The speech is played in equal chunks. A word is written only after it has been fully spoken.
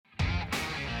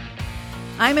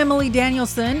I'm Emily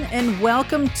Danielson, and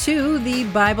welcome to the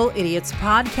Bible Idiots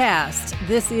podcast.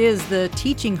 This is the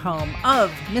teaching home of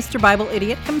Mr. Bible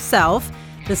Idiot himself,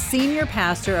 the senior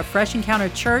pastor of Fresh Encounter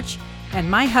Church, and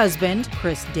my husband,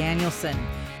 Chris Danielson.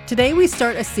 Today we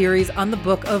start a series on the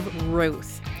book of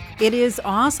Ruth. It is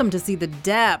awesome to see the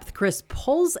depth Chris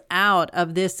pulls out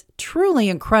of this truly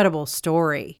incredible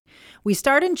story. We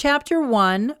start in chapter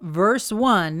 1, verse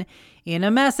 1, in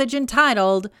a message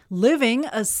entitled, Living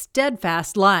a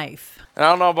Steadfast Life. And I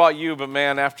don't know about you, but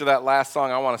man, after that last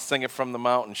song, I want to sing it from the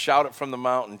mountain, shout it from the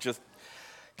mountain, just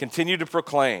continue to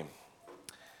proclaim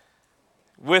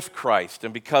with Christ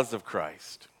and because of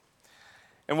Christ.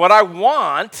 And what I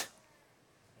want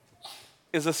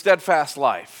is a steadfast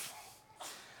life.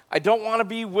 I don't want to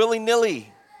be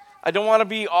willy-nilly. I don't want to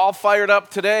be all fired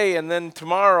up today and then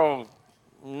tomorrow,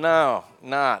 no,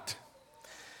 not.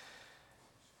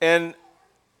 And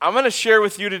I'm going to share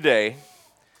with you today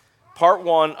part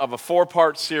one of a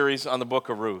 4-part series on the book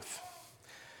of Ruth.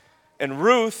 And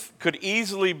Ruth could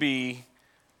easily be,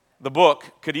 the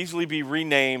book could easily be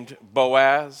renamed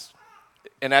Boaz.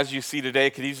 And as you see today,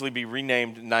 it could easily be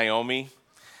renamed Naomi.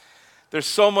 There's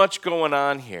so much going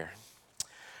on here.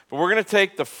 But we're going to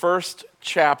take the first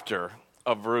chapter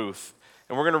of Ruth,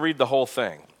 and we're going to read the whole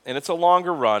thing. And it's a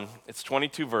longer run. It's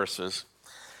 22 verses.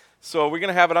 So we're going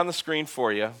to have it on the screen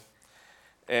for you.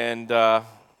 And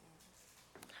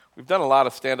we've done a lot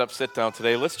of stand-up, sit-down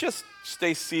today. Let's just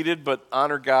stay seated but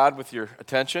honor God with your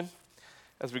attention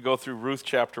as we go through Ruth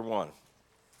chapter 1.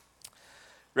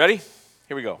 Ready?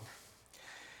 Here we go.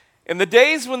 In the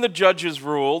days when the judges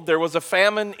ruled, there was a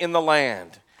famine in the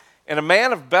land, and a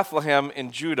man of Bethlehem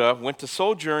in Judah went to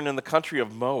sojourn in the country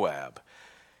of Moab,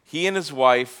 he and his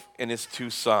wife and his 2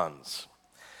 sons.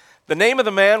 The name of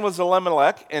the man was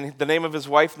Elimelech, and the name of his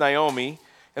wife Naomi,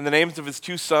 and the names of his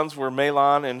 2 sons were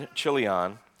Mahlon and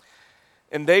Chilion.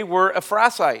 And they were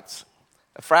Ephrathites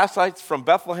from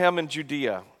Bethlehem in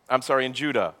Judah.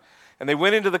 And they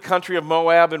went into the country of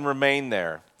Moab and remained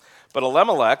there. But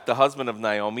Elimelech, the husband of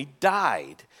Naomi,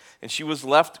 died, and she was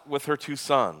left with her 2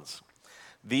 sons.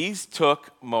 These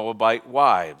took Moabite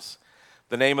wives.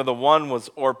 The name of the one was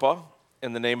Orpah,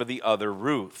 and the name of the other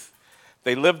Ruth.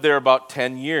 They lived there about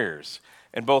 10 years,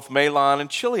 and both Mahlon and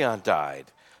Chilion died,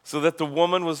 so that the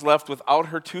woman was left without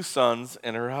her 2 sons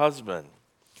and her husband.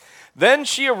 Then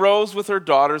she arose with her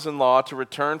daughters-in-law to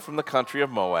return from the country of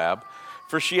Moab,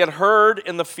 for she had heard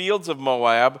in the fields of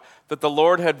Moab that the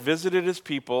Lord had visited his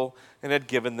people and had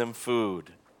given them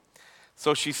food.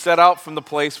 So she set out from the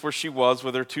place where she was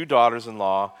with her 2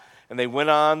 daughters-in-law, and they went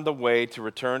on the way to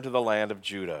return to the land of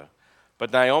Judah.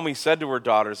 But Naomi said to her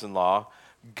daughters-in-law,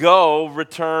 "Go,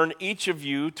 return each of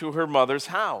you to her mother's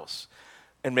house,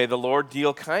 and may the Lord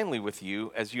deal kindly with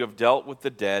you as you have dealt with the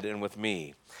dead and with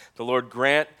me. The Lord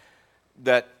grant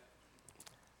that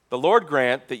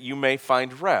you may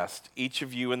find rest, each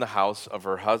of you in the house of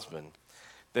her husband."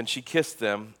 Then she kissed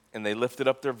them, and they lifted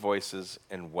up their voices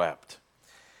and wept.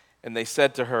 And they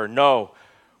said to her, "No,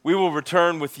 we will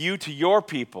return with you to your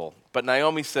people." But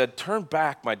Naomi said, "Turn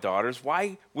back, my daughters.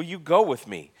 Why will you go with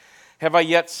me? Have I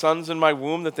yet sons in my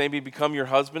womb that they may become your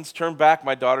husbands? Turn back,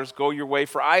 my daughters, go your way,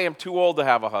 for I am too old to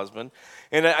have a husband.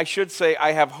 And I should say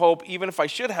I have hope, even if I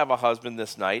should have a husband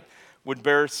this night, would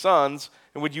bear sons,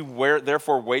 and would you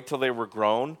therefore wait till they were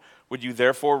grown? Would you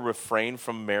therefore refrain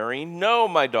from marrying? No,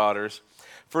 my daughters,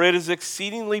 for it is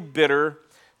exceedingly bitter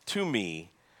to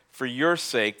me for your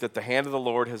sake that the hand of the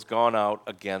Lord has gone out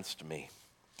against me."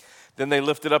 Then they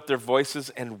lifted up their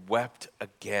voices and wept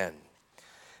again.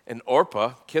 And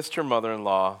Orpah kissed her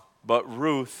mother-in-law, but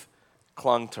Ruth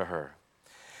clung to her.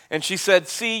 And she said,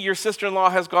 "See, your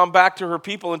sister-in-law has gone back to her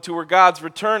people and to her gods.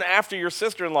 Return after your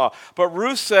sister-in-law." But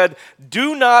Ruth said,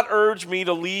 "Do not urge me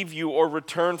to leave you or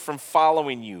return from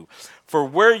following you. For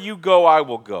where you go, I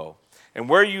will go. And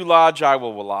where you lodge, I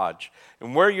will lodge.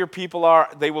 And where your people are,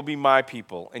 they will be my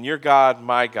people. And your God,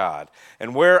 my God.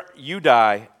 And where you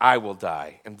die, I will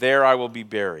die. And there I will be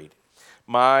buried.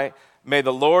 May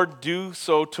the Lord do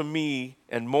so to me,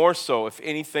 and more so, if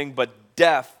anything but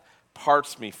death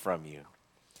parts me from you."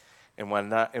 And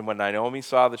when Naomi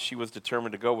saw that she was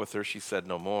determined to go with her, she said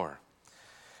no more.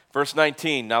 Verse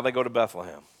 19, now they go to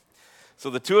Bethlehem.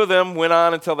 So the 2 of them went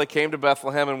on until they came to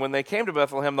Bethlehem, and when they came to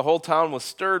Bethlehem, the whole town was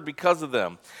stirred because of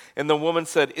them. And the woman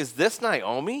said, "Is this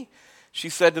Naomi?" She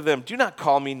said to them, "Do not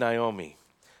call me Naomi.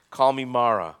 Call me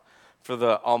Mara, for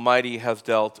the Almighty has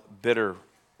dealt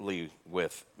bitterly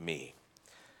with me."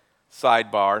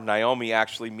 Sidebar, Naomi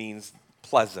actually means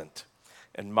pleasant,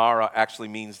 and Mara actually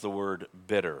means the word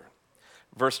bitter.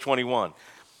 Verse 21,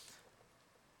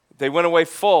 They went away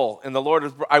full, and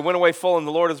I went away full, and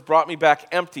the Lord has brought me back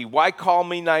empty. Why call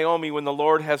me Naomi when the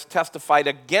Lord has testified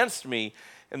against me,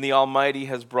 and the Almighty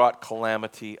has brought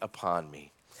calamity upon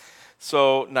me?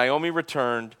 So Naomi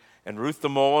returned, and Ruth the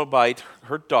Moabite,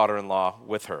 her daughter-in-law,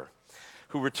 with her,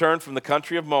 who returned from the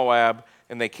country of Moab,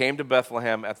 and they came to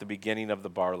Bethlehem at the beginning of the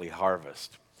barley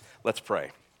harvest. Let's pray.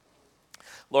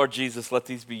 Lord Jesus, let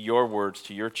these be your words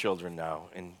to your children now.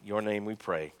 In your name we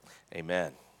pray.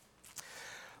 Amen.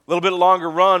 A little bit longer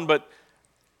run, but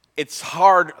it's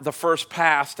hard the first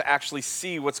pass to actually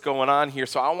see what's going on here.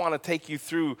 So I want to take you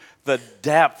through the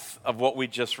depth of what we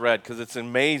just read because it's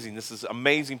amazing. This is an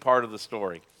amazing part of the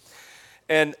story.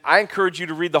 And I encourage you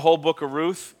to read the whole book of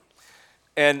Ruth.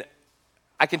 And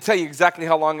I can tell you exactly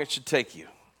how long it should take you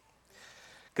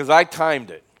because I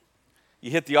timed it. You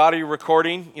hit the audio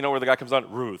recording, where the guy comes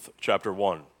on, Ruth, chapter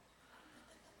 1.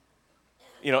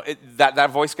 That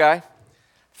voice guy.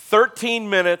 13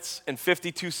 minutes and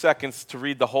 52 seconds to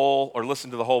read the whole or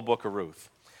listen to the whole book of Ruth.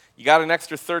 You got an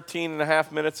extra 13 and a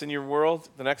half minutes in your world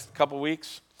the next couple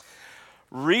weeks?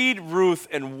 Read Ruth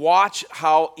and watch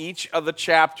how each of the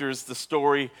chapters the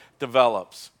story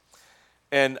develops.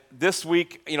 And this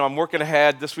week, I'm working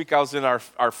ahead. This week I was in our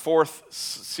fourth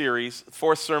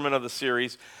sermon of the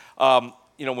series,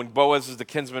 when Boaz is the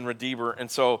kinsman redeemer. And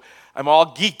so I'm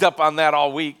all geeked up on that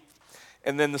all week.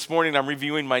 And then this morning I'm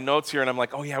reviewing my notes here and I'm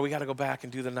like, oh yeah, we got to go back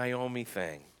and do the Naomi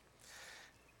thing,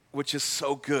 which is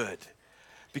so good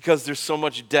because there's so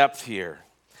much depth here.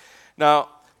 Now,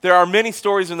 there are many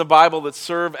stories in the Bible that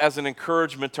serve as an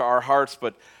encouragement to our hearts,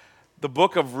 but the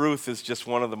book of Ruth is just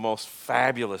one of the most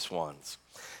fabulous ones.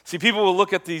 See, people will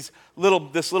look at this little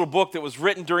book that was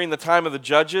written during the time of the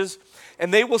Judges,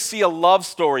 and they will see a love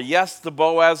story. Yes, the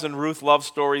Boaz and Ruth love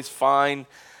story is fine,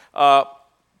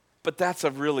 but that's a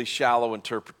really shallow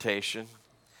interpretation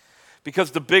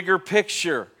because the bigger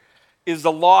picture is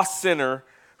the lost sinner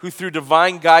who through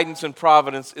divine guidance and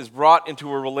providence is brought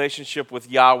into a relationship with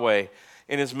Yahweh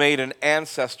and is made an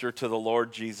ancestor to the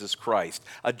Lord Jesus Christ,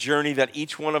 a journey that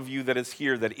each one of you that is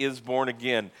here that is born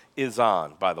again is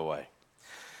on, by the way.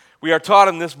 We are taught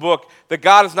in this book that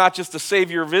God is not just the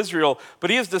Savior of Israel,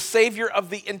 but He is the Savior of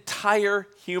the entire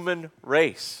human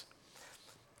race.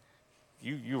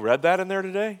 You read that in there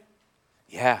today?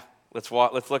 Yeah, let's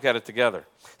look at it together.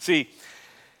 See,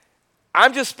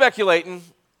 I'm just speculating,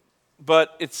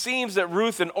 but it seems that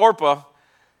Ruth and Orpah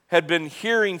had been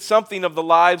hearing something of the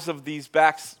lives of these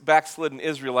backslidden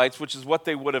Israelites, which is what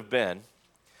they would have been.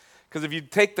 Because if you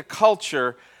take the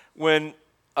culture, when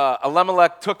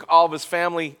Elimelech took all of his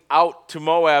family out to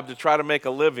Moab to try to make a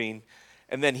living,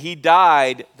 and then he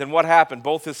died, then what happened?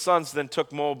 Both his sons then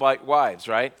took Moabite wives,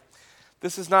 right?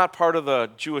 This is not part of the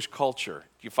Jewish culture.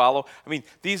 Do you follow? I mean,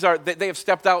 they have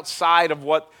stepped outside of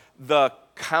what the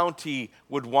county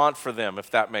would want for them,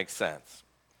 if that makes sense.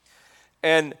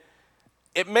 And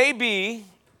it may be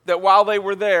that while they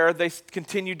were there, they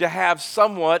continued to have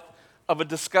somewhat of a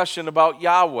discussion about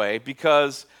Yahweh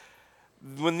because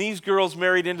when these girls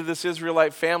married into this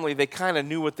Israelite family, they kind of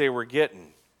knew what they were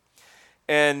getting.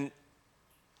 And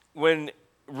when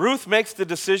Ruth makes the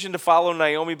decision to follow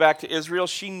Naomi back to Israel,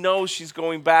 she knows she's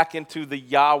going back into the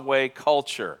Yahweh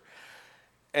culture.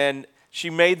 And she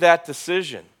made that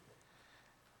decision.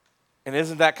 And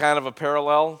isn't that kind of a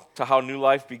parallel to how new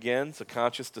life begins, a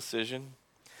conscious decision?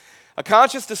 A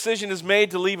conscious decision is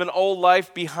made to leave an old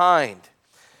life behind.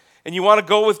 And you want to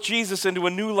go with Jesus into a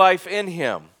new life in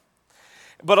Him.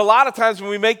 But a lot of times when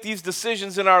we make these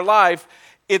decisions in our life,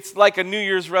 it's like a New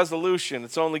Year's resolution.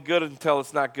 It's only good until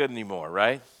it's not good anymore,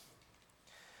 right?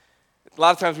 A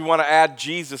lot of times we want to add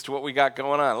Jesus to what we got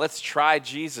going on. Let's try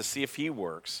Jesus, see if He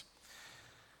works.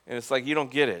 And it's like, you don't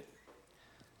get it.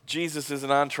 Jesus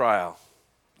isn't on trial.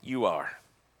 You are.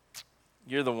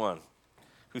 You're the one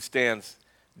who stands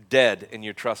dead in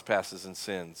your trespasses and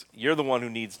sins. You're the one who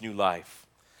needs new life.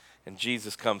 And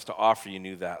Jesus comes to offer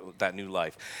you that new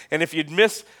life. And if you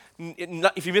miss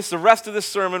the rest of this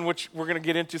sermon, which we're going to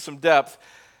get into some depth,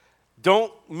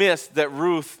 don't miss that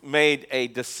Ruth made a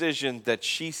decision that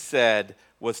she said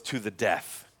was to the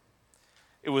death.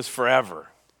 It was forever.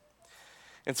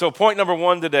 And so point number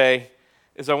 1 today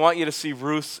is I want you to see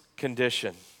Ruth's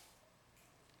condition.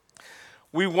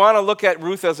 We want to look at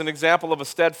Ruth as an example of a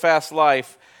steadfast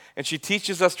life, and she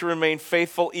teaches us to remain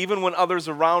faithful even when others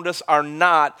around us are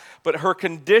not, but her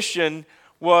condition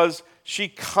was she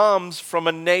comes from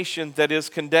a nation that is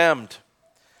condemned.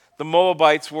 The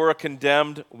Moabites were a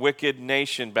condemned, wicked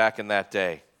nation back in that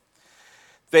day.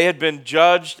 They had been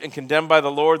judged and condemned by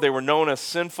the Lord. They were known as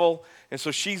sinful, and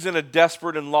so she's in a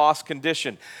desperate and lost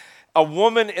condition. A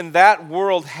woman in that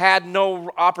world had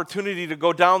no opportunity to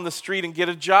go down the street and get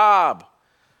a job.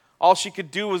 All she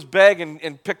could do was beg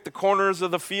and pick the corners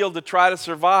of the field to try to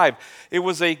survive. It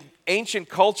was an ancient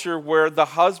culture where the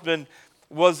husband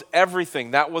was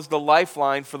everything. That was the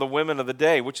lifeline for the women of the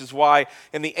day, which is why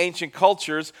in the ancient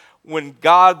cultures, when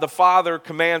God the Father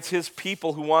commands his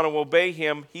people who want to obey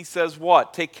him, he says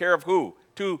what? Take care of who?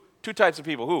 Two types of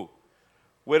people. Who?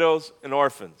 Widows and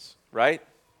orphans, right?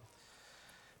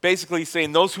 Basically he's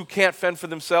saying those who can't fend for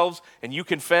themselves and you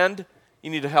can fend, you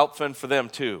need to help fend for them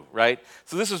too, right?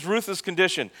 So this is Ruth's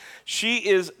condition. She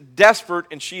is desperate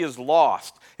and she is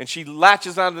lost. And she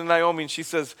latches onto Naomi and she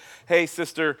says, hey,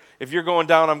 sister, if you're going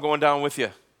down, I'm going down with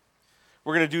you.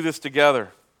 We're going to do this together.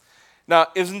 Now,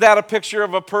 isn't that a picture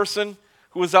of a person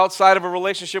who is outside of a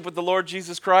relationship with the Lord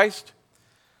Jesus Christ?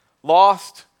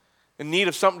 Lost, in need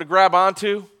of something to grab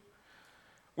onto?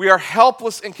 We are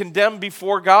helpless and condemned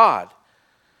before God.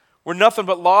 We're nothing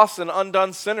but lost and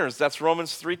undone sinners. That's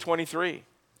Romans 3:23.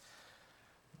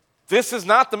 This is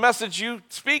not the message you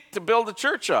speak to build a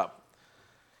church up.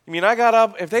 I mean, I got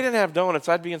up, if they didn't have donuts,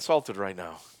 I'd be insulted right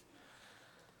now.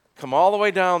 Come all the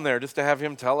way down there just to have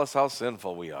him tell us how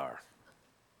sinful we are.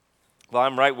 Well,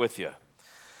 I'm right with you.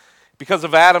 Because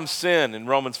of Adam's sin in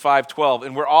Romans 5:12,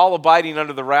 and we're all abiding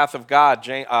under the wrath of God,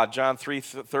 John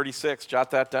 3:36,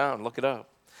 jot that down, look it up.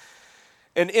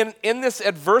 And in this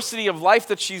adversity of life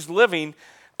that she's living,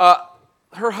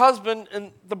 her husband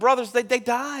and the brothers, they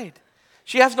died.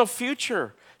 She has no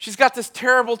future. She's got this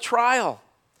terrible trial.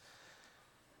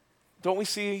 Don't we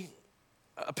see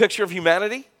a picture of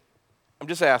humanity? I'm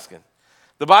just asking.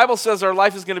 The Bible says our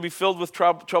life is going to be filled with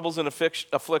troubles and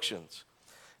afflictions.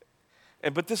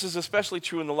 But this is especially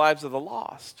true in the lives of the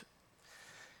lost.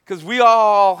 Because we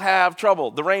all have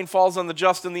trouble. The rain falls on the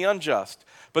just and the unjust.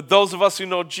 But those of us who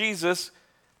know Jesus,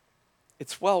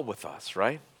 it's well with us,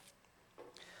 right?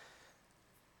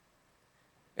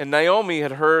 And Naomi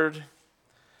had heard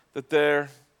that there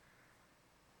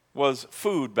was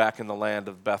food back in the land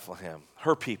of Bethlehem,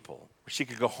 her people, where she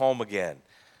could go home again.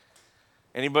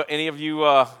 Any of you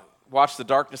watch the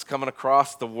darkness coming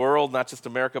across the world, not just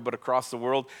America, but across the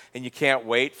world, and you can't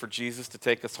wait for Jesus to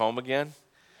take us home again?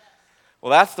 Well,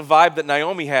 that's the vibe that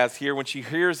Naomi has here when she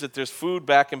hears that there's food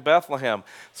back in Bethlehem.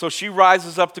 So she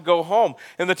rises up to go home,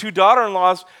 and the two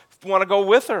daughter-in-laws want to go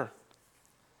with her.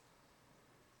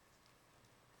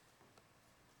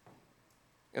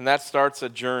 And that starts a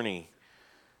journey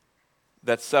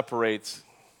that separates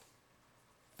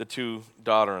the two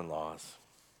daughter-in-laws.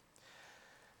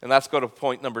 And let's go to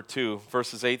point number 2,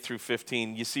 verses 8 through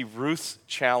 15. You see Ruth's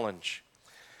challenge.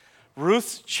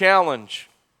 Ruth's challenge.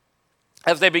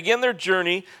 As they begin their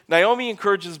journey, Naomi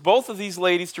encourages both of these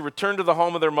ladies to return to the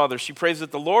home of their mother. She prays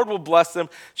that the Lord will bless them.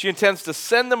 She intends to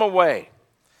send them away.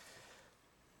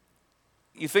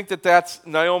 You think that that's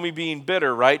Naomi being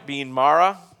bitter, right? Being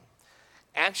Mara?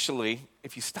 Actually,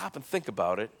 if you stop and think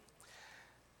about it,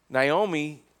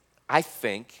 Naomi, I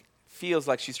think, feels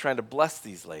like she's trying to bless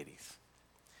these ladies.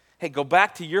 Hey, go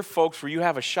back to your folks where you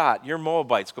have a shot. You're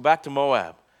Moabites. Go back to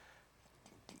Moab.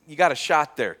 You got a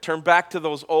shot there. Turn back to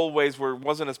those old ways where it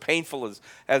wasn't as painful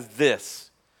as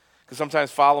this. Because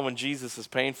sometimes following Jesus is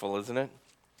painful, isn't it?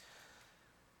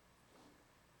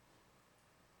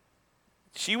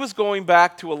 She was going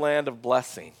back to a land of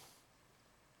blessing.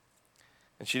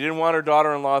 And she didn't want her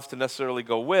daughter-in-laws to necessarily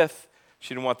go with.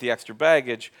 She didn't want the extra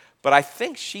baggage. But I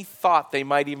think she thought they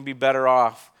might even be better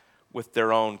off with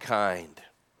their own kind.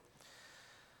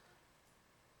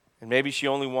 And maybe she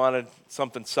only wanted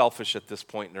something selfish at this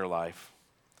point in her life.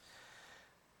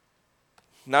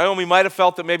 Naomi might have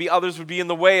felt that maybe others would be in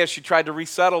the way as she tried to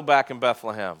resettle back in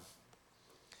Bethlehem.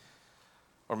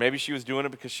 Or maybe she was doing it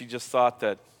because she just thought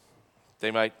that they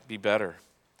might be better.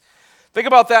 Think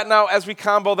about that now as we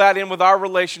combo that in with our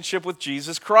relationship with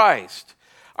Jesus Christ.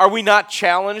 Are we not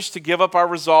challenged to give up our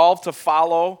resolve to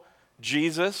follow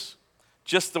Jesus?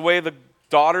 Just the way the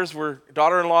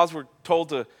daughter-in-laws were told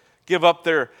to give up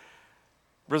their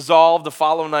resolve to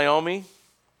follow Naomi.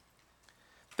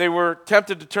 They were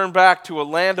tempted to turn back to a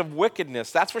land of wickedness.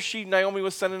 That's where Naomi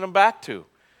was sending them back to.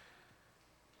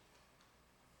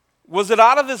 Was it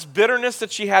out of this bitterness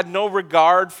that she had no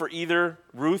regard for either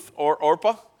Ruth or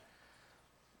Orpah?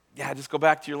 Yeah, just go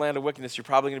back to your land of wickedness. You're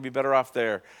probably going to be better off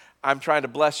there. I'm trying to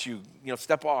bless you.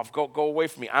 Step off. Go away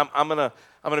from me. I'm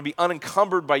gonna be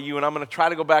unencumbered by you, and I'm going to try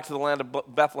to go back to the land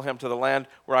of Bethlehem, to the land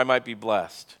where I might be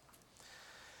blessed.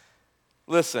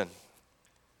 Listen, in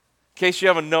case you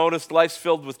haven't noticed, life's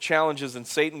filled with challenges, and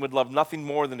Satan would love nothing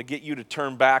more than to get you to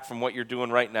turn back from what you're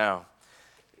doing right now.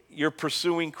 You're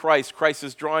pursuing Christ. Christ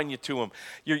is drawing you to him.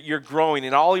 You're growing,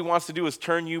 and all he wants to do is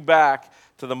turn you back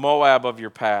to the Moab of your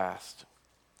past.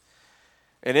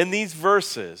 And in these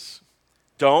verses,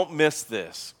 don't miss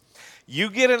this. You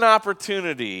get an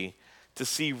opportunity to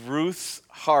see Ruth's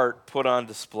heart put on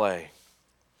display.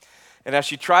 And as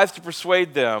she tries to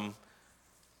persuade them,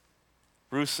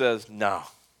 Ruth says, no.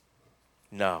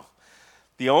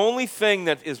 The only thing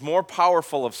that is more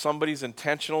powerful of somebody's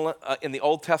intentional in the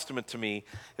Old Testament to me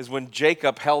is when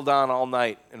Jacob held on all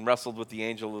night and wrestled with the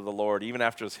angel of the Lord, even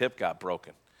after his hip got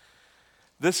broken.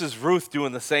 This is Ruth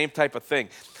doing the same type of thing.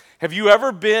 Have you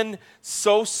ever been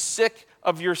so sick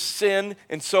of your sin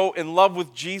and so in love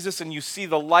with Jesus, and you see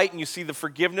the light and you see the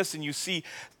forgiveness and you see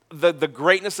the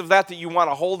greatness of that you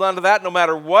want to hold on to that no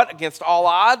matter what, against all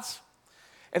odds?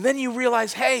 And then you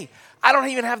realize, hey, I don't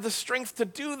even have the strength to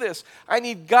do this. I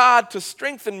need God to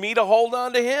strengthen me to hold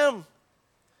on to Him.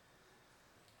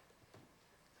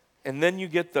 And then you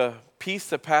get the peace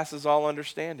that passes all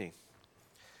understanding.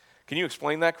 Can you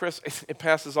explain that, Chris? It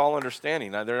passes all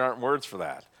understanding. Now, there aren't words for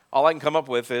that. All I can come up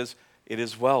with is, it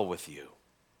is well with you.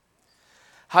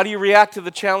 How do you react to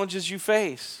the challenges you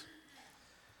face?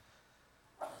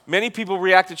 Many people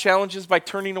react to challenges by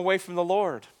turning away from the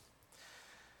Lord.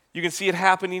 You can see it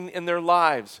happening in their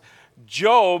lives.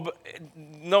 Job,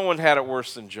 no one had it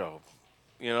worse than Job.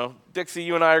 You know, Dixie,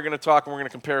 you and I are going to talk and we're going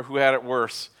to compare who had it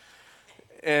worse.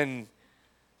 And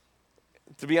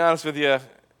to be honest with you,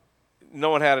 no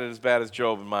one had it as bad as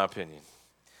Job, in my opinion.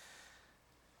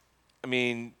 I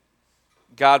mean,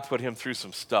 God put him through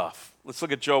some stuff. Let's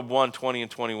look at Job 1, 20 and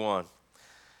 21.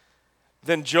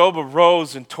 Then Job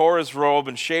arose and tore his robe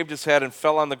and shaved his head and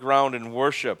fell on the ground and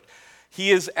worshiped.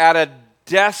 He is at a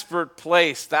desperate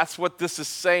place. That's what this is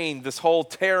saying. This whole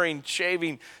tearing,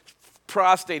 shaving,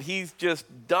 prostate, he's just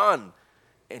done.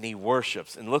 And he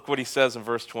worships. And look what he says in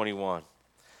verse 21.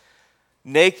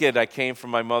 Naked I came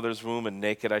from my mother's womb, and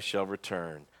naked I shall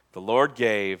return. The Lord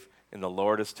gave, and the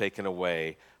Lord has taken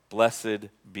away. Blessed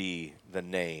be the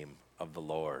name of the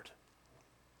Lord.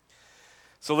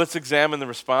 So let's examine the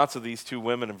response of these two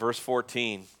women in verse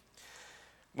 14.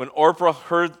 When Orpah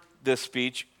heard this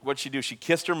speech, what'd she do? She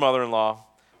kissed her mother-in-law,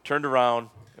 turned around,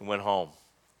 and went home.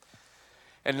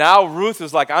 And now Ruth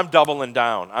is like, I'm doubling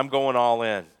down. I'm going all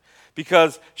in.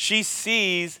 Because she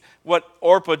sees what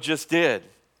Orpah just did.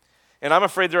 And I'm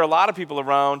afraid there are a lot of people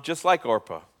around just like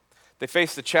Orpah. They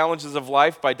face the challenges of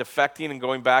life by defecting and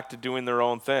going back to doing their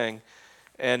own thing.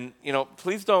 And, you know,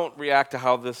 please don't react to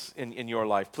how this in your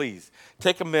life. Please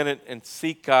take a minute and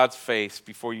seek God's face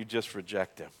before you just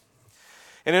reject Him.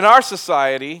 And in our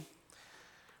society,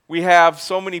 we have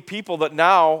so many people that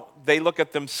now they look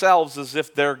at themselves as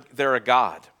if they're a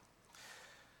God.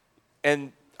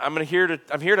 And I'm here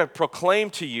to proclaim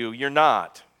to you, you're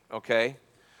not, okay?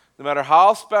 No matter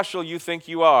how special you think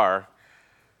you are,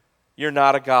 you're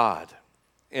not a God.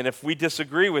 And if we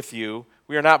disagree with you,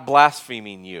 we are not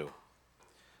blaspheming you.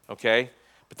 Okay?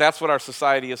 But that's what our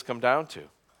society has come down to.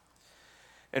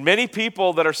 And many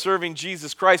people that are serving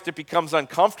Jesus Christ, it becomes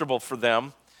uncomfortable for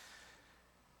them,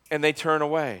 and they turn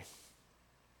away.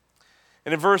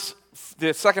 And in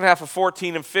the second half of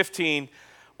 14 and 15,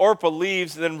 Orpah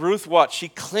leaves, and then Ruth what? She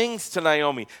clings to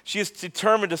Naomi. She is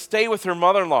determined to stay with her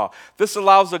mother-in-law. This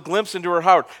allows a glimpse into her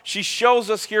heart. She shows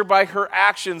us here by her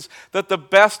actions that the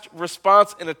best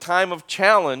response in a time of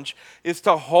challenge is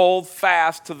to hold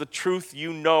fast to the truth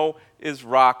you know is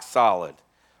rock solid.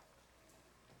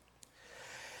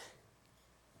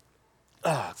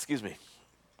 Excuse me.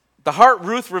 The heart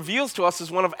Ruth reveals to us is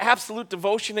one of absolute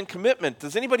devotion and commitment.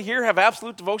 Does anybody here have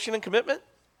absolute devotion and commitment?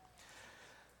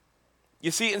 You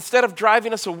see, instead of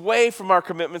driving us away from our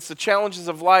commitments, the challenges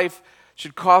of life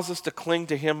should cause us to cling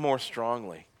to Him more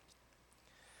strongly.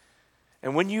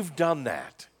 And when you've done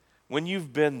that, when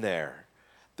you've been there,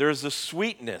 there's a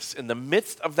sweetness in the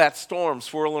midst of that storm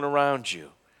swirling around you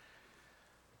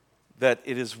that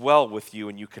it is well with you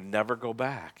and you can never go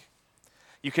back.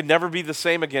 You can never be the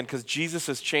same again because Jesus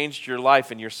has changed your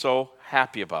life and you're so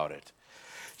happy about it.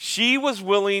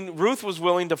 Ruth was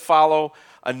willing to follow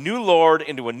a new Lord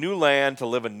into a new land to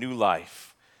live a new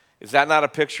life. Is that not a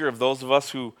picture of those of us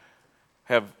who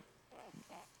have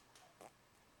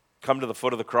come to the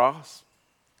foot of the cross,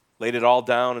 laid it all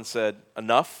down and said,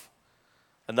 enough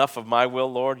of my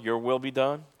will, Lord, your will be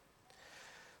done?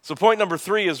 So point number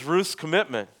 3 is Ruth's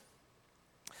commitment.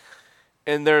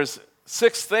 And there's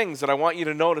 6 things that I want you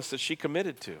to notice that she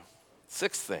committed to.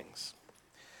 6 things.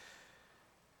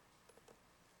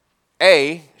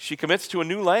 A, she commits to a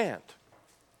new land.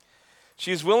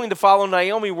 She is willing to follow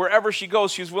Naomi wherever she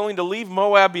goes. She is willing to leave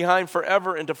Moab behind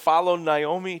forever and to follow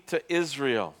Naomi to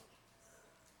Israel.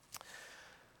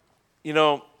 You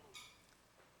know,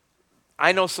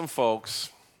 I know some folks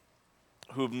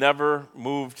who've never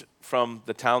moved from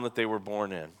the town that they were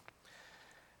born in.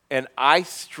 And I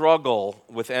struggle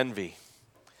with envy.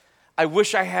 I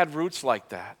wish I had roots like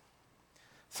that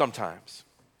sometimes.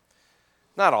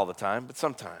 Not all the time, but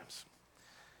sometimes.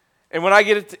 And when I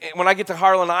get to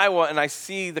Harlan, Iowa, and I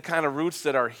see the kind of roots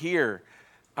that are here,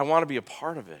 I want to be a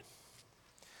part of it.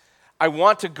 I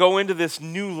want to go into this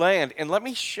new land. And let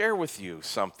me share with you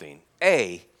something.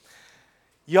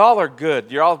 Y'all are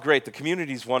good. You're all great. The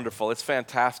community's wonderful. It's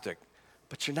fantastic.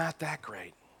 But you're not that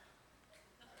great.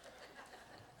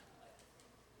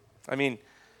 I mean,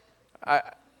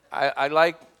 I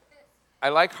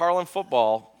like Harlan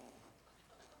football,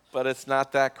 but it's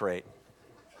not that great.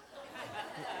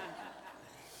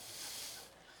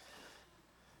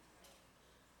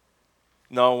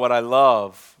 No, what I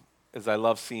love is I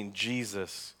love seeing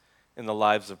Jesus in the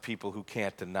lives of people who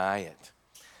can't deny it.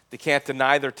 They can't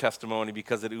deny their testimony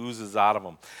because it oozes out of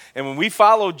them. And when we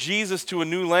follow Jesus to a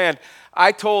new land,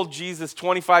 I told Jesus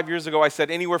 25 years ago, I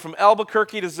said, anywhere from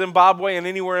Albuquerque to Zimbabwe and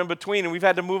anywhere in between, and we've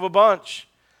had to move a bunch.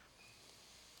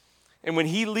 And when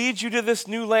he leads you to this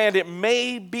new land, it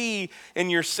may be in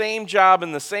your same job,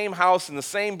 in the same house, in the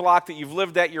same block that you've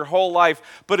lived at your whole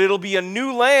life, but it'll be a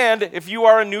new land if you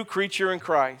are a new creature in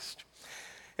Christ.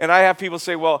 And I have people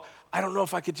say, well, I don't know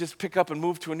if I could just pick up and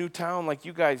move to a new town like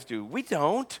you guys do. We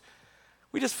don't.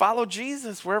 We just follow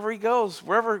Jesus wherever he goes.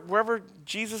 Wherever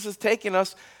Jesus is taking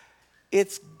us,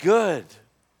 it's good.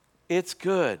 It's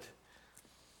good.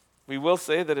 We will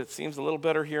say that it seems a little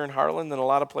better here in Harlan than a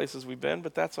lot of places we've been,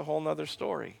 but that's a whole nother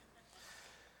story.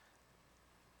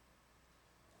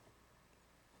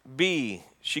 B,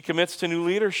 she commits to new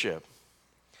leadership.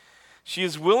 She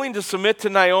is willing to submit to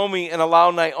Naomi and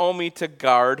allow Naomi to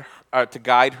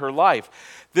guide her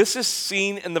life. This is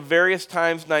seen in the various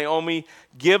times Naomi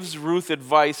gives Ruth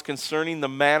advice concerning the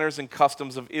manners and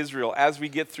customs of Israel. As we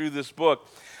get through this book,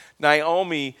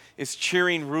 Naomi is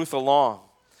cheering Ruth along.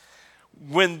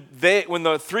 When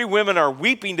the three women are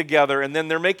weeping together and then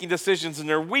they're making decisions and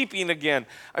they're weeping again.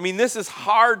 I mean, this is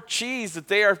hard cheese that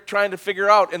they are trying to figure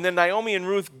out. And then Naomi and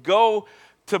Ruth go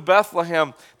to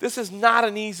Bethlehem. This is not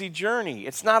an easy journey.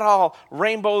 It's not all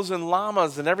rainbows and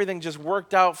llamas and everything just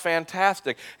worked out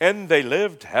fantastic. And they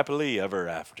lived happily ever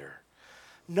after.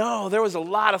 No, there was a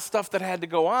lot of stuff that had to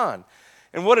go on.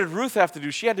 And what did Ruth have to do?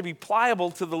 She had to be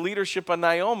pliable to the leadership of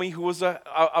Naomi, who was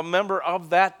a member of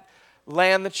that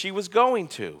land that she was going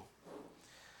to.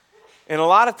 And a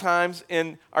lot of times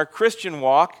in our Christian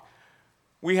walk,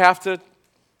 we have to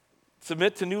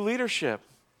submit to new leadership.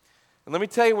 And let me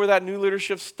tell you where that new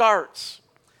leadership starts.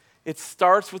 It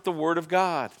starts with the Word of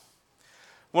God.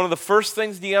 One of the first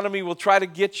things the enemy will try to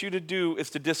get you to do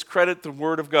is to discredit the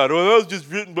Word of God. Oh, that was just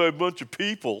written by a bunch of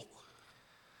people.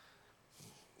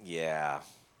 Yeah,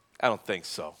 I don't think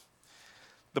so.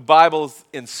 The Bible's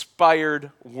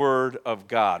inspired Word of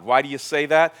God. Why do you say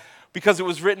that? Because it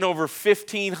was written over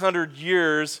 1,500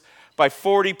 years by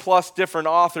 40 plus different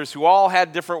authors who all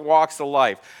had different walks of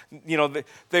life. You know,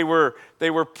 they were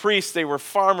priests, they were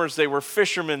farmers, they were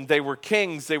fishermen, they were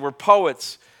kings, they were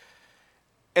poets.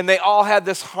 And they all had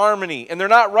this harmony. And they're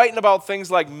not writing about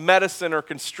things like medicine or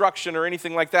construction or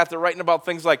anything like that. They're writing about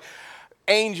things like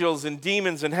angels and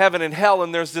demons and heaven and hell.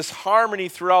 And there's this harmony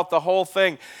throughout the whole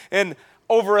thing. And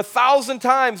over 1,000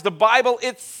 times, the Bible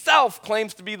itself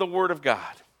claims to be the Word of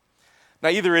God. Now,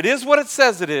 either it is what it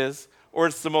says it is, or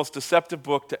it's the most deceptive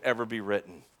book to ever be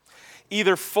written.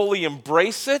 Either fully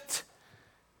embrace it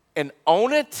and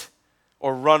own it,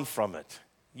 or run from it.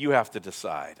 You have to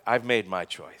decide. I've made my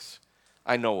choice.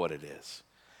 I know what it is.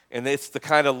 And it's the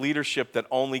kind of leadership that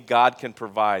only God can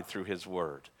provide through His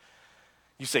Word.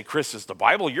 You say, Chris, is the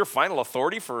Bible your final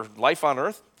authority for life on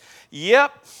earth?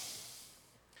 Yep.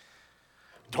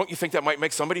 Don't you think that might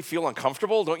make somebody feel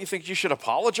uncomfortable? Don't you think you should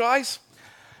apologize?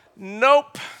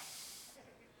 Nope.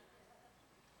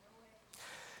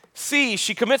 C,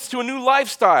 she commits to a new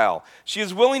lifestyle. She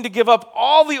is willing to give up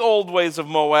all the old ways of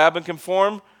Moab and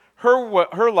conform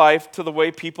her life to the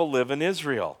way people live in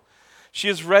Israel. She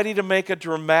is ready to make a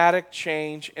dramatic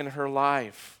change in her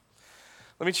life.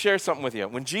 Let me share something with you.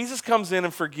 When Jesus comes in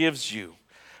and forgives you,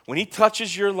 when He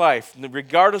touches your life,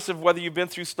 regardless of whether you've been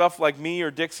through stuff like me or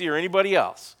Dixie or anybody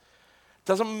else, it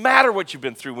doesn't matter what you've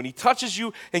been through. When He touches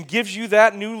you and gives you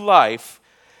that new life,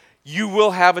 you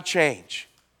will have a change.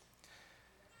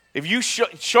 If you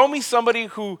show me somebody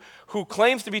who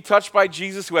claims to be touched by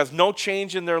Jesus, who has no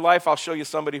change in their life, I'll show you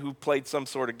somebody who played some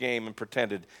sort of game and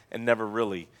pretended and never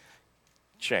really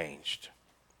changed.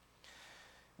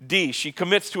 D, she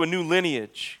commits to a new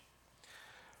lineage.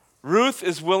 Ruth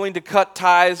is willing to cut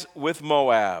ties with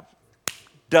Moab.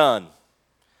 Done.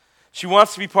 She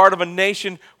wants to be part of a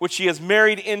nation which she has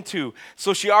married into,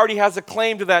 so she already has a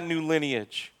claim to that new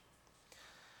lineage.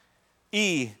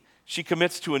 E, she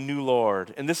commits to a new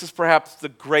Lord, and this is perhaps the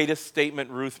greatest statement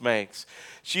Ruth makes.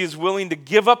 She is willing to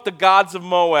give up the gods of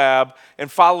Moab and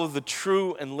follow the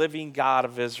true and living God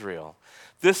of Israel.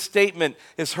 This statement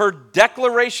is her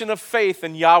declaration of faith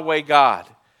in Yahweh God.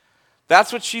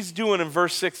 That's what she's doing in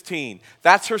verse 16.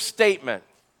 That's her statement.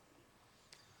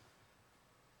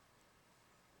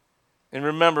 And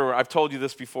remember, I've told you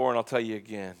this before and I'll tell you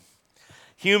again.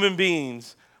 Human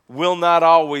beings will not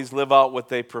always live out what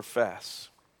they profess,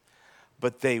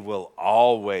 but they will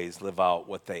always live out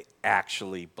what they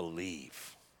actually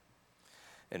believe.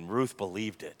 And Ruth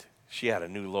believed it. She had a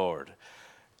new Lord.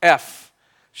 F,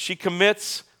 she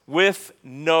commits with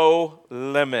no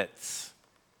limits.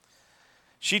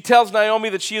 She tells Naomi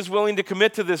that she is willing to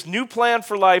commit to this new plan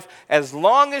for life as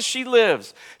long as she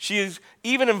lives. She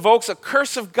even invokes a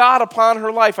curse of God upon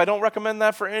her life. I don't recommend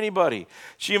that for anybody.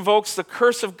 She invokes the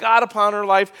curse of God upon her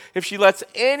life if she lets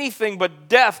anything but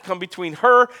death come between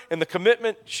her and the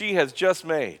commitment she has just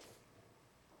made.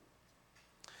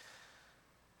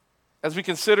 As we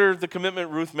consider the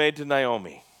commitment Ruth made to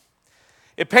Naomi,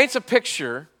 it paints a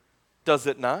picture, does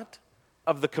it not,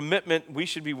 of the commitment we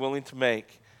should be willing to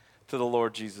make to the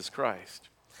Lord Jesus Christ.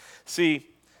 See,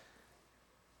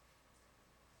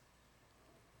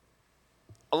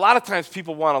 a lot of times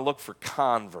people want to look for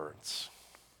converts.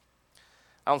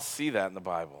 I don't see that in the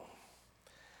Bible.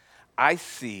 I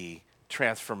see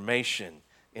transformation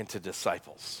into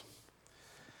disciples.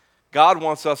 God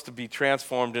wants us to be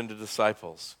transformed into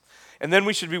disciples. And then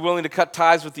we should be willing to cut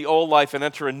ties with the old life and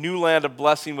enter a new land of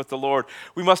blessing with the Lord.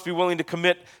 We must be willing to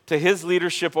commit to His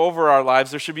leadership over our lives.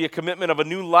 There should be a commitment of a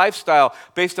new lifestyle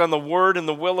based on the Word and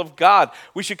the will of God.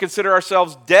 We should consider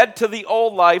ourselves dead to the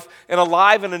old life and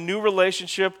alive in a new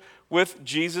relationship with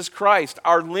Jesus Christ.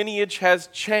 Our lineage has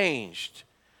changed.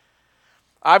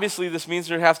 Obviously, this means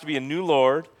there has to be a new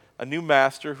Lord, a new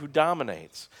master who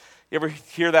dominates. You ever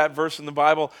hear that verse in the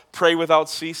Bible, pray without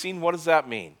ceasing? What does that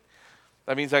mean?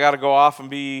 That means I got to go off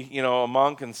and be, a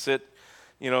monk and sit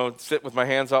with my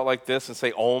hands out like this and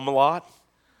say Om a lot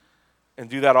and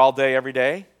do that all day, every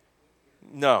day?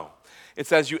 No.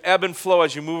 It's as you ebb and flow,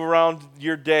 as you move around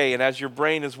your day and as your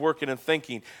brain is working and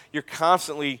thinking, you're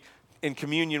constantly in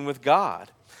communion with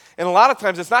God. And a lot of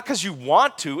times it's not because you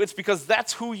want to, it's because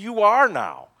that's who you are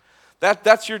now.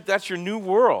 That's your new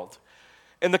world.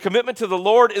 And the commitment to the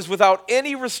Lord is without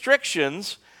any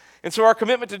restrictions. And so our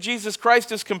commitment to Jesus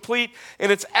Christ is complete,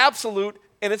 and it's absolute,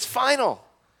 and it's final.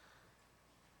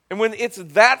 And when it's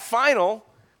that final,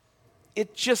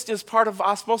 it just is part of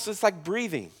osmosis. It's like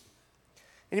breathing.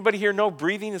 Anybody here know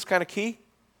breathing is kind of key?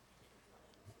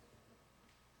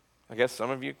 I guess some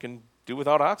of you can do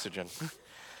without oxygen.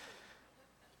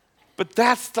 But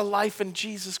that's the life in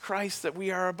Jesus Christ that we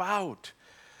are about.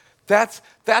 That's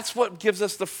what gives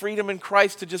us the freedom in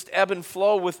Christ to just ebb and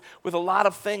flow with a lot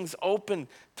of things open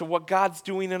to what God's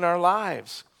doing in our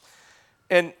lives.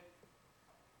 And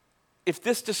if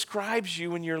this describes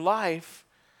you in your life,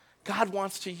 God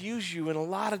wants to use you in a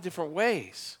lot of different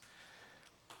ways.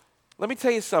 Let me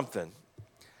tell you something.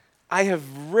 I have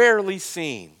rarely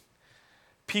seen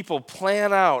people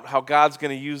plan out how God's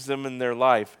going to use them in their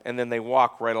life, and then they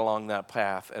walk right along that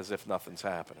path as if nothing's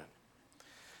happening.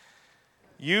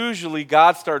 Usually,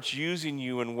 God starts using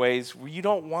you in ways where you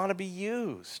don't want to be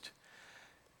used.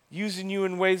 Using you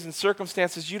in ways and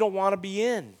circumstances you don't want to be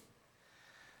in.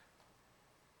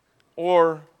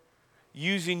 Or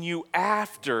using you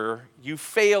after you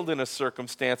failed in a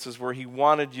circumstances where He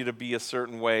wanted you to be a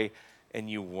certain way and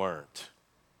you weren't.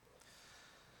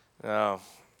 Now,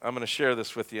 I'm going to share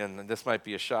this with you, and this might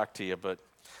be a shock to you, but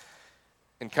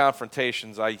in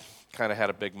confrontations, I kind of had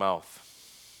a big mouth.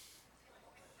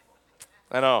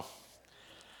 I know.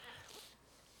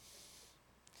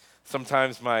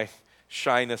 Sometimes my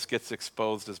shyness gets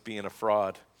exposed as being a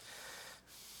fraud.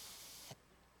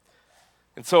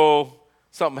 And so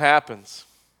something happens.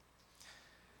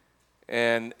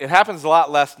 And it happens a lot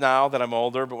less now that I'm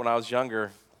older, but when I was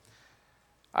younger,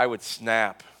 I would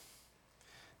snap.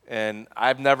 And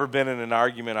I've never been in an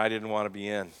argument I didn't want to be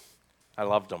in. I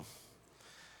loved them.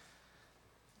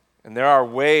 And there are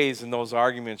ways in those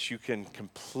arguments you can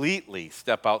completely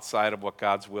step outside of what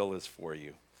God's will is for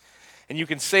you. And you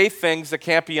can say things that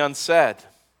can't be unsaid.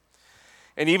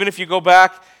 And even if you go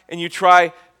back and you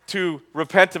try to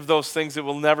repent of those things, it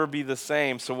will never be the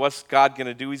same. So what's God going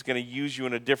to do? He's going to use you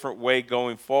in a different way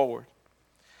going forward.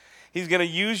 He's going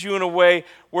to use you in a way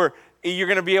where you're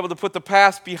going to be able to put the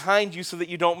past behind you so that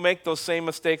you don't make those same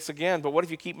mistakes again. But what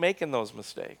if you keep making those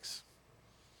mistakes?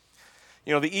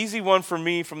 You know, the easy one for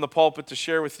me from the pulpit to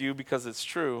share with you, because it's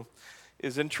true,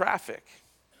 is in traffic.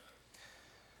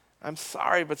 I'm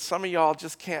sorry, but some of y'all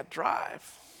just can't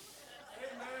drive.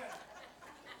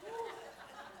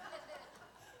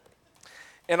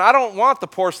 And I don't want the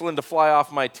porcelain to fly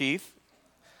off my teeth,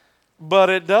 but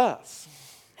it does.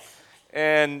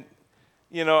 And,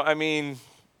 you know, I mean,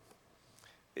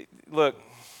 look,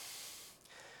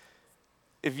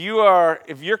 if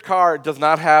your car does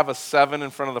not have a 7 in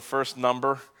front of the first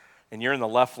number and you're in the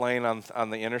left lane on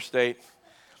the interstate,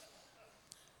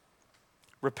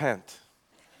 repent.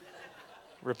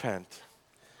 Repent.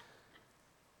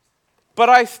 But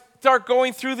I start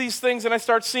going through these things and I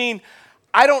start seeing,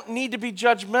 I don't need to be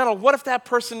judgmental. What if that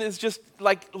person is just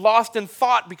like lost in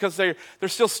thought because they're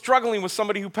still struggling with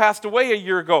somebody who passed away a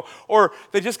year ago, or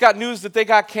they just got news that they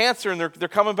got cancer and they're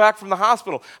coming back from the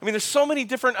hospital? I mean, there's so many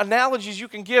different analogies you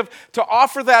can give to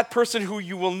offer that person who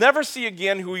you will never see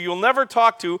again, who you'll never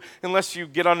talk to unless you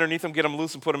get underneath them, get them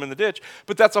loose, and put them in the ditch.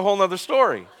 But that's a whole other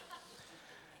story.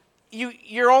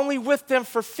 You're only with them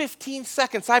for 15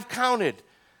 seconds. I've counted.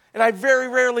 And I very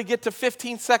rarely get to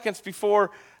 15 seconds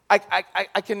before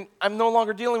I'm no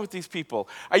longer dealing with these people.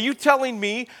 Are you telling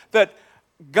me that,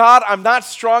 God, I'm not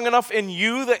strong enough in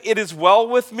you, that it is well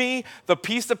with me, the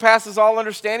peace that passes all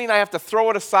understanding, I have to throw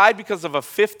it aside because of a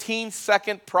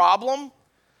 15-second problem?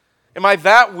 Am I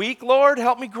that weak, Lord?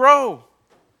 Help me grow.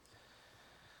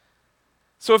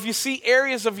 So if you see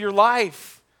areas of your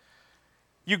life,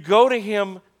 you go to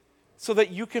Him so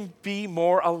that you can be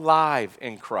more alive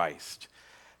in Christ.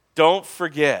 Don't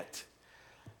forget,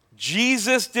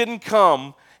 Jesus didn't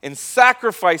come and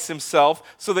sacrifice Himself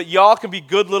so that y'all can be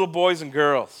good little boys and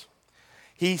girls.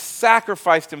 He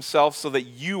sacrificed Himself so that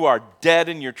you are dead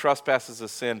in your trespasses of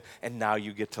sin, and now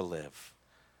you get to live.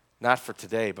 Not for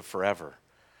today, but forever.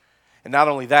 And not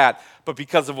only that, but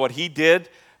because of what He did,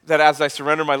 that as I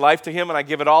surrender my life to Him and I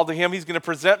give it all to Him, He's going to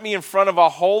present me in front of a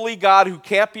holy God who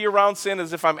can't be around sin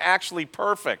as if I'm actually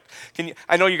perfect.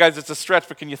 I know you guys, it's a stretch,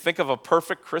 but can you think of a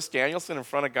perfect Chris Danielson in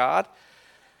front of God?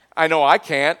 I know I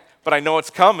can't, but I know it's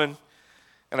coming,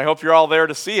 and I hope you're all there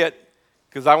to see it,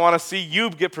 because I want to see you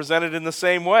get presented in the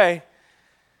same way.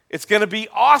 It's going to be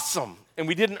awesome, and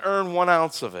we didn't earn 1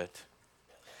 ounce of it.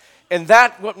 And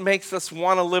that's what makes us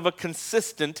want to live a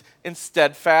consistent and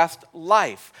steadfast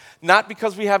life. Not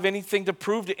because we have anything to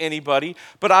prove to anybody,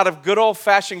 but out of good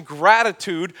old-fashioned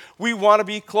gratitude, we want to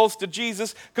be close to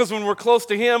Jesus, because when we're close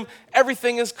to Him,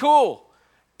 everything is cool.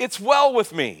 It's well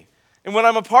with me. And when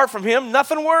I'm apart from Him,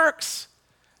 nothing works.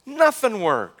 Nothing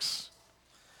works.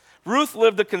 Ruth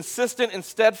lived a consistent and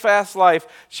steadfast life.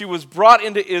 She was brought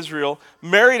into Israel,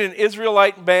 married an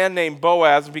Israelite man named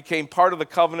Boaz, and became part of the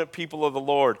covenant people of the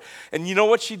Lord. And you know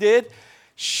what she did?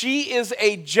 She is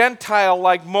a Gentile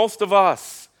like most of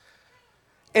us.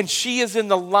 And she is in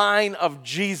the line of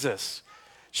Jesus.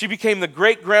 She became the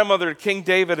great-grandmother of King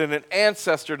David and an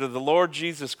ancestor to the Lord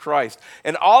Jesus Christ.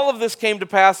 And all of this came to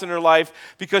pass in her life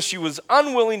because she was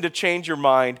unwilling to change her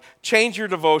mind, change her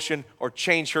devotion, or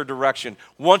change her direction.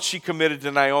 Once she committed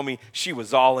to Naomi, she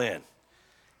was all in.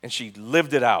 And she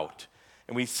lived it out.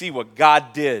 And we see what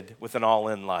God did with an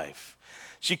all-in life.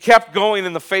 She kept going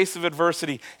in the face of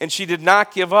adversity, and she did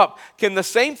not give up. Can the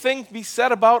same thing be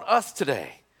said about us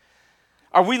today?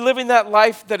 Are we living that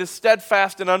life that is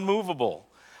steadfast and unmovable?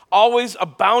 Always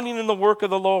abounding in the work of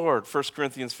the Lord, 1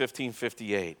 Corinthians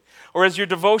 15:58. Or has your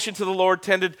devotion to the Lord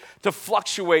tended to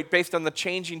fluctuate based on the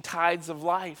changing tides of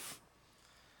life?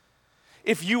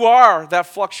 If you are that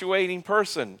fluctuating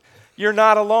person, you're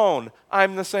not alone.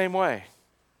 I'm the same way.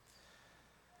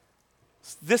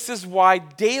 This is why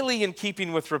daily in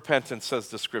keeping with repentance, says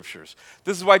the Scriptures.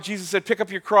 This is why Jesus said, pick up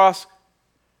your cross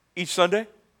each Sunday.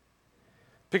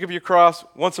 Pick up your cross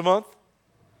once a month.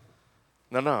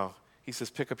 No. He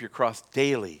says, pick up your cross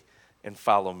daily and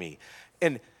follow me.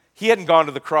 And He hadn't gone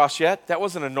to the cross yet. That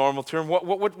wasn't a normal term. What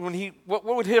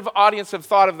would His audience have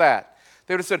thought of that?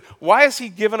 They would have said, why has He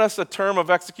given us a term of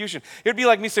execution? It would be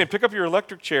like me saying, pick up your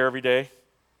electric chair every day.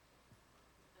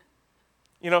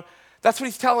 You know, that's what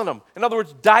He's telling them. In other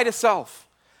words, die to self.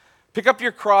 Pick up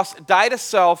your cross, die to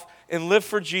self, and live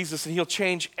for Jesus, and He'll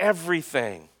change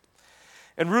everything.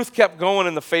 And Ruth kept going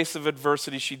in the face of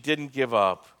adversity. She didn't give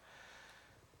up.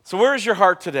 So where is your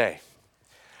heart today?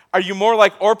 Are you more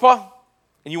like Orpah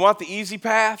and you want the easy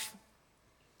path?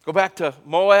 Go back to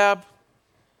Moab,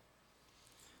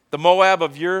 the Moab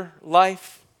of your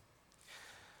life?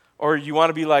 Or you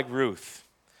want to be like Ruth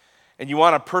and you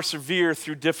want to persevere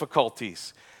through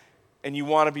difficulties and you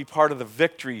want to be part of the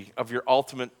victory of your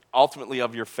ultimately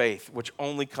of your faith, which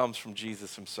only comes from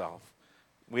Jesus Himself.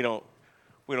 We don't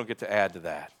get to add to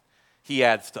that. He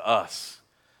adds to us.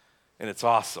 and it's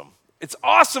awesome. It's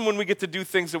awesome when we get to do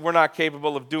things that we're not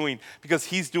capable of doing because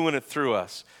he's doing it through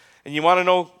us. And you want to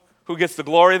know who gets the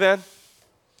glory then?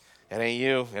 It ain't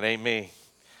you, it ain't me.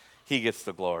 He gets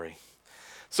the glory.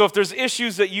 So if there's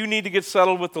issues that you need to get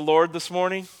settled with the Lord this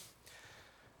morning,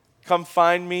 come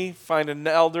find me, find an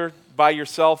elder, by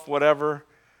yourself, whatever.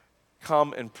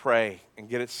 Come and pray and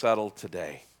get it settled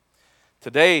today.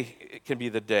 Today it can be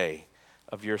the day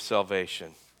of your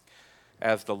salvation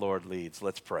as the Lord leads.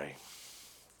 Let's pray.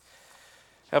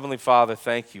 Heavenly Father,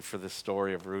 thank you for this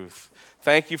story of Ruth.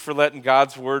 Thank you for letting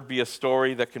God's word be a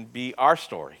story that can be our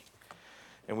story.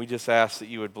 And we just ask that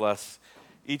you would bless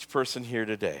each person here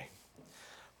today.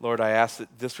 Lord, I ask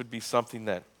that this would be something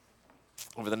that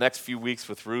over the next few weeks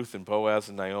with Ruth and Boaz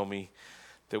and Naomi,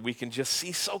 that we can just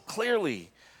see so clearly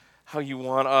how you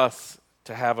want us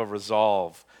to have a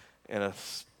resolve and a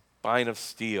spine of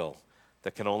steel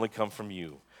that can only come from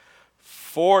you.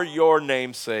 For your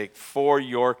name's sake, for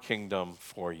your kingdom,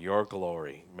 for your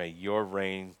glory, may your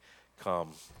reign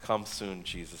come. Come soon,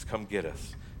 Jesus. Come get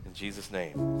us. In Jesus'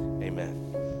 name,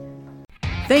 amen.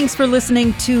 Thanks for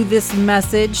listening to this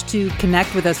message. To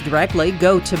connect with us directly,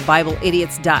 go to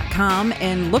BibleIdiots.com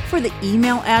and look for the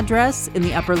email address in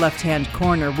the upper left-hand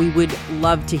corner. We would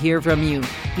love to hear from you.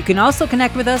 You can also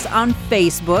connect with us on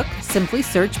Facebook. Simply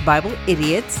search Bible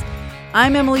Idiots.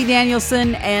 I'm Emily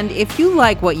Danielson, and if you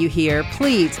like what you hear,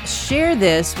 please share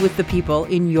this with the people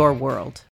in your world.